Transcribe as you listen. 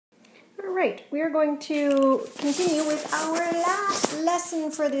right, we are going to continue with our last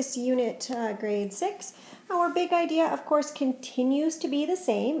lesson for this unit, grade 6. Our big idea, of course, continues to be the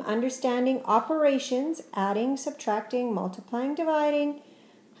same. Understanding operations, adding, subtracting, multiplying, dividing,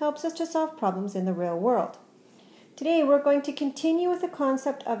 helps us to solve problems in the real world. Today, we're going to continue with the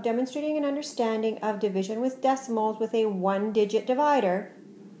concept of demonstrating an understanding of division with decimals with a one-digit divisor.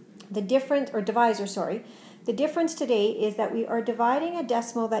 The difference today is that we are dividing a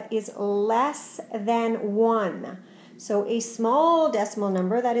decimal that is less than 1. So a small decimal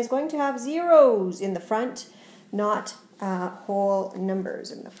number that is going to have zeros in the front, not whole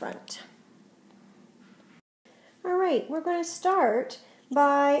numbers in the front. All right, we're going to start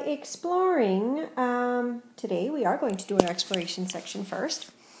by exploring. Today we are going to do our exploration section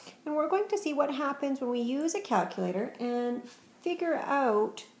first. And we're going to see what happens when we use a calculator and figure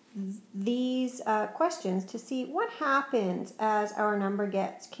out these questions to see what happens as our number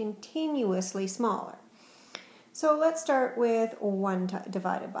gets continuously smaller. So let's start with 1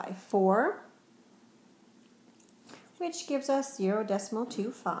 divided by 4, which gives us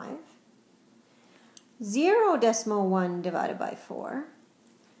 0.25. 0.1 divided by 4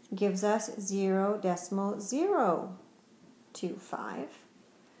 gives us 0.025.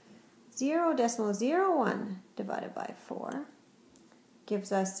 0.01 divided by 4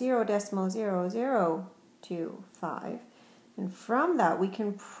 gives us 0.0025, and from that we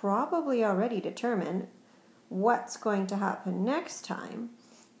can probably already determine what's going to happen next time.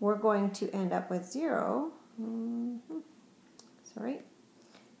 We're going to end up with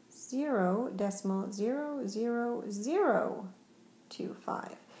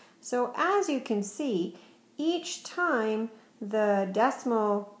 0.00025. So as you can see, each time the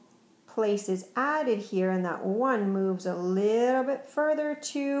decimal place is added here and that 1 moves a little bit further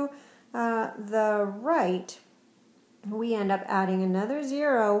to the right, we end up adding another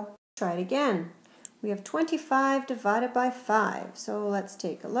 0. Try it again. We have 25 divided by 5. So let's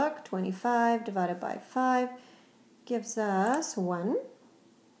take a look. 25 divided by 5 gives us 1.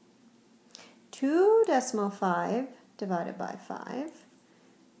 2.5 divided by 5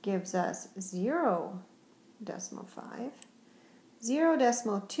 gives us 0.5.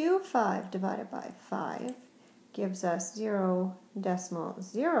 0.25 divided by 5 gives us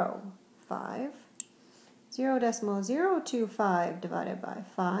 0.05. 0.025 divided by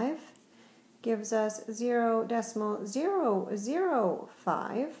 5 gives us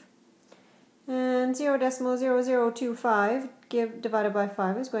 0.005. And 0.0025 divided by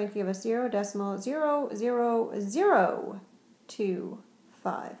 5 is going to give us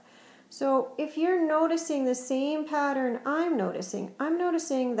 0.00025. So if you're noticing the same pattern I'm noticing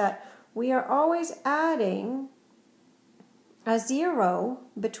that we are always adding a 0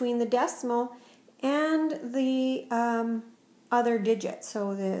 between the decimal and the other digits,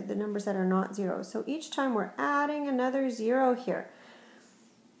 so the numbers that are not zeros. So each time we're adding another 0 here.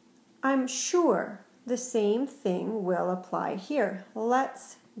 I'm sure the same thing will apply here.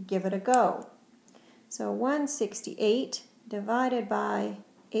 Let's give it a go. So 168 divided by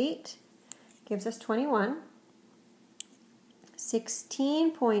 8 gives us 21.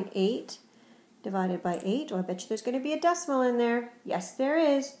 16.8 divided by 8. Oh, I bet you there's going to be a decimal in there. Yes, there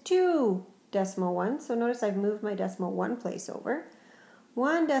is. 2.1. So notice I've moved my decimal 1 place over.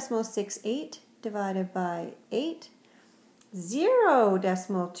 1.68 divided by 8.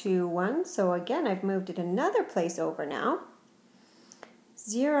 0.21. So again, I've moved it another place over now.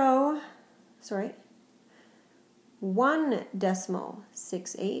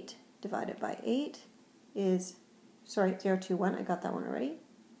 1.68 divided by 8 is, 0.21, I got that one already.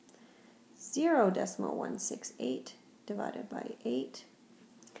 0.168 divided by 8.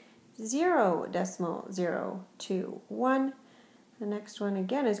 0.021. The next one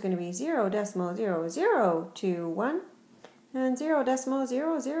again is going to be 0.0021 and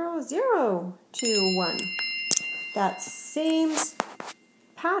 0.00021. That same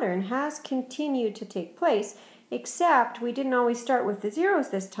pattern has continued to take place, except we didn't always start with the zeros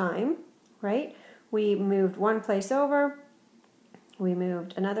this time, right? We moved 1 place over, we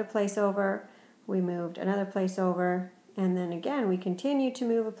moved another place over, we moved another place over, and then again we continue to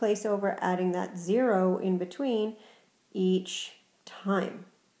move a place over, adding that 0 in between each time.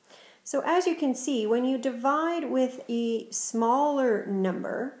 So as you can see, when you divide with a smaller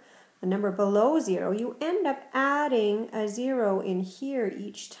number, a number below 0, you end up adding a 0 in here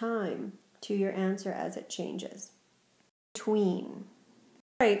each time to your answer as it changes. Between.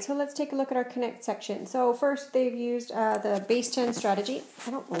 All right, so let's take a look at our connect section. So first they've used the base 10 strategy. I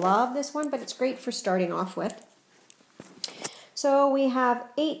don't love this one, but it's great for starting off with. So we have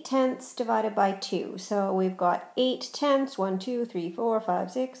 8/10 divided by 2. So we've got 8/10, 1, 2, 3, 4,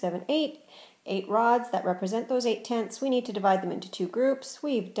 5, 6, 7, 8. 8 rods that represent those 8/10. We need to divide them into 2 groups.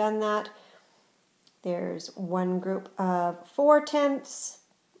 We've done that. There's one group of 4/10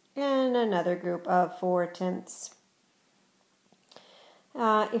 and another group of 4/10.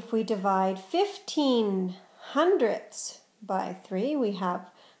 If we divide 15/100 by 3, we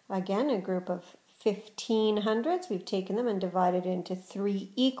have again a group of 15/100. We've taken them and divided into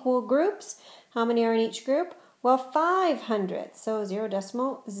 3 equal groups. How many are in each group? Well, 500. So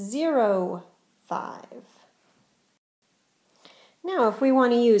 0.05. Now, if we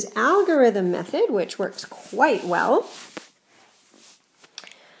want to use algorithm method, which works quite well,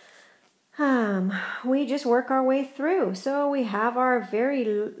 we just work our way through. So we have our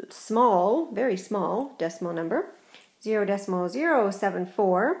very small decimal number,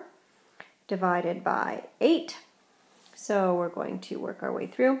 0.074 divided by 8. So we're going to work our way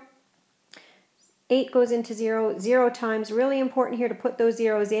through. 8 goes into 0, 0 times. Really important here to put those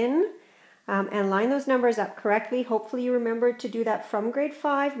zeros in and line those numbers up correctly. Hopefully you remembered to do that from grade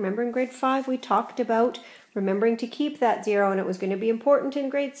 5. Remember in grade 5 we talked about remembering to keep that 0, and it was going to be important in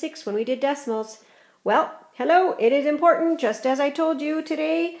grade 6 when we did decimals. Well, hello, it is important, just as I told you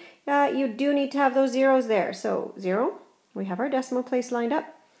today. You do need to have those zeros there. So 0, we have our decimal place lined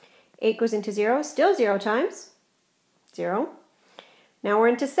up. 8 goes into 0, still 0 times, 0. Now we're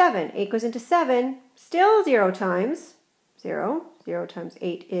into 7. 8 goes into 7, still 0 times, 0. 0 times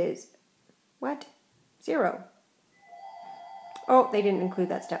 8 is what? 0. Oh, they didn't include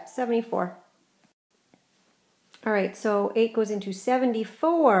that step, 74. All right, so 8 goes into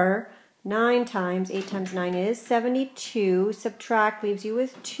 74 9 times. 8 times 9 is 72. Subtract leaves you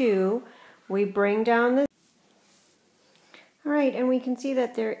with 2. We bring down the... All right, and we can see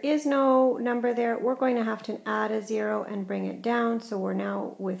that there is no number there. We're going to have to add a 0 and bring it down. So we're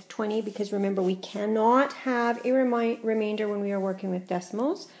now with 20, because remember, we cannot have a remainder when we are working with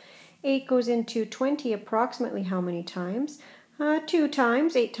decimals. 8 goes into 20 approximately how many times? 2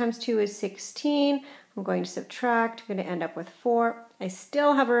 times. 8 times 2 is 16. I'm going to subtract. I'm going to end up with 4. I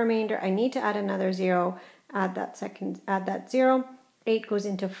still have a remainder. I need to add another 0. Add that 0. 8 goes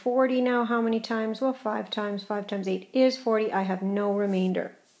into 40 now. How many times? Well, 5 times. 5 times 8 is 40. I have no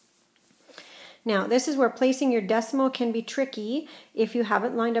remainder. Now, this is where placing your decimal can be tricky if you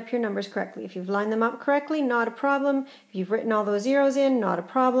haven't lined up your numbers correctly. If you've lined them up correctly, not a problem. If you've written all those zeros in, not a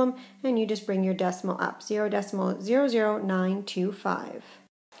problem. And you just bring your decimal up. 0.00925.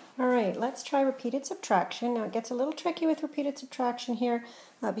 All right, let's try repeated subtraction. Now, it gets a little tricky with repeated subtraction here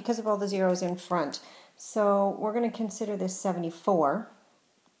because of all the zeros in front. So we're going to consider this 74.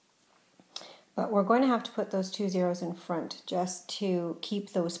 But we're going to have to put those 2 zeros in front just to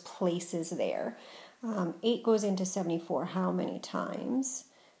keep those places there. 8 goes into 74 how many times?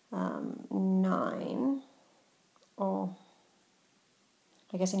 9. Oh,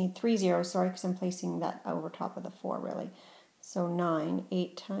 I guess I need 3 zeros, sorry, because I'm placing that over top of the 4, really. So 9.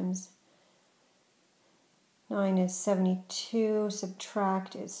 8 times 9 is 72.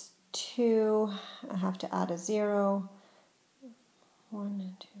 Subtract is 2. I have to add a 0.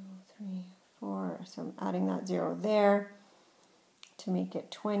 1, 2, 3, 4. So I'm adding that 0 there to make it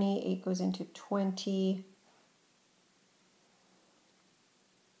 20. 8 goes into 20.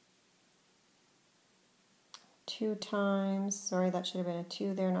 Two times, sorry, that should have been a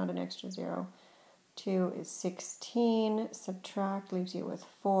 2 there, not an extra 0. 2 is 16. Subtract leaves you with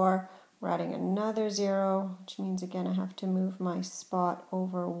 4. We're adding another 0, which means again I have to move my spot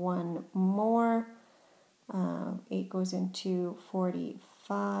over 1 more. 8 goes into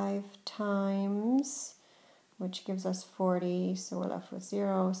 45 times, which gives us 40, so we're left with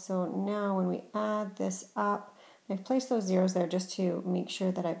 0. So now when we add this up, I've placed those zeros there just to make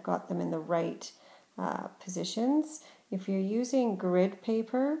sure that I've got them in the right positions. If you're using grid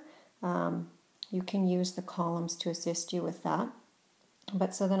paper, you can use the columns to assist you with that.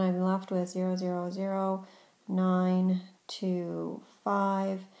 But so then I'm left with 0, 0, 0, 9, 2,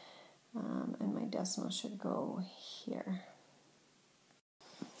 5, and my decimal should go here.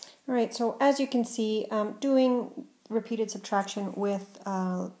 All right, so as you can see, doing repeated subtraction with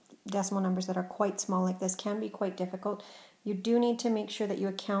decimal numbers that are quite small like this can be quite difficult. You do need to make sure that you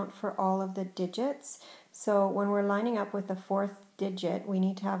account for all of the digits. So when we're lining up with the 4th digit, we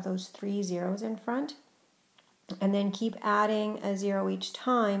need to have those 3 zeros in front. And then keep adding a 0 each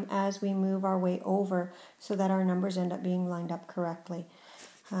time as we move our way over so that our numbers end up being lined up correctly.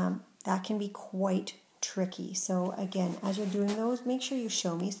 That can be quite tricky. So again, as you're doing those, make sure you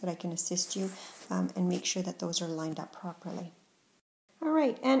show me so that I can assist you and make sure that those are lined up properly. All All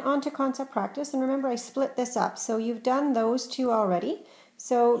right, and on to concept practice. And remember, I split this up. So you've done those two already.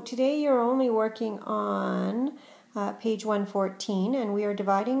 So today you're only working on page 114, and we are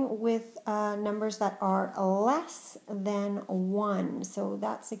dividing with numbers that are less than 1. So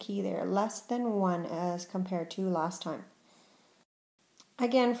that's the key there, less than 1 as compared to last time.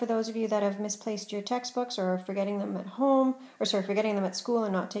 Again, for those of you that have misplaced your textbooks or are forgetting them at home, forgetting them at school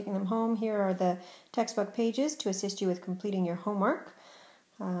and not taking them home, here are the textbook pages to assist you with completing your homework.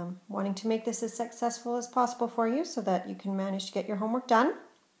 Wanting to make this as successful as possible for you so that you can manage to get your homework done.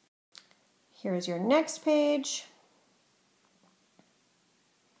 Here is your next page.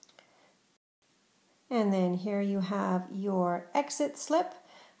 And then here you have your exit slip,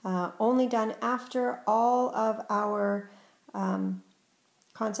 only done after all of our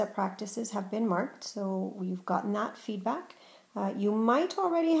concept practices have been marked, so we've gotten that feedback. You might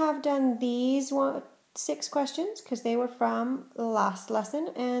already have done these 6 questions because they were from the last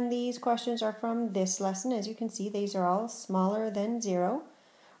lesson, and these questions are from this lesson. As you can see, these are all smaller than 0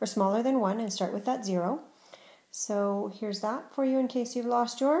 or smaller than 1 and start with that 0. So here's that for you in case you've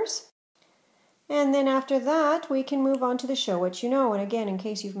lost yours. And then after that, we can move on to the show what you know. And again, in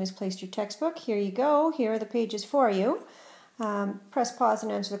case you've misplaced your textbook, here you go. Here are the pages for you. Press pause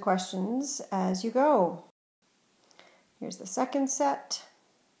and answer the questions as you go. Here's the second set.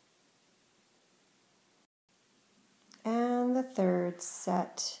 And the third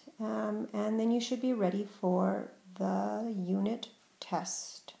set. And then you should be ready for the unit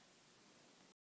test.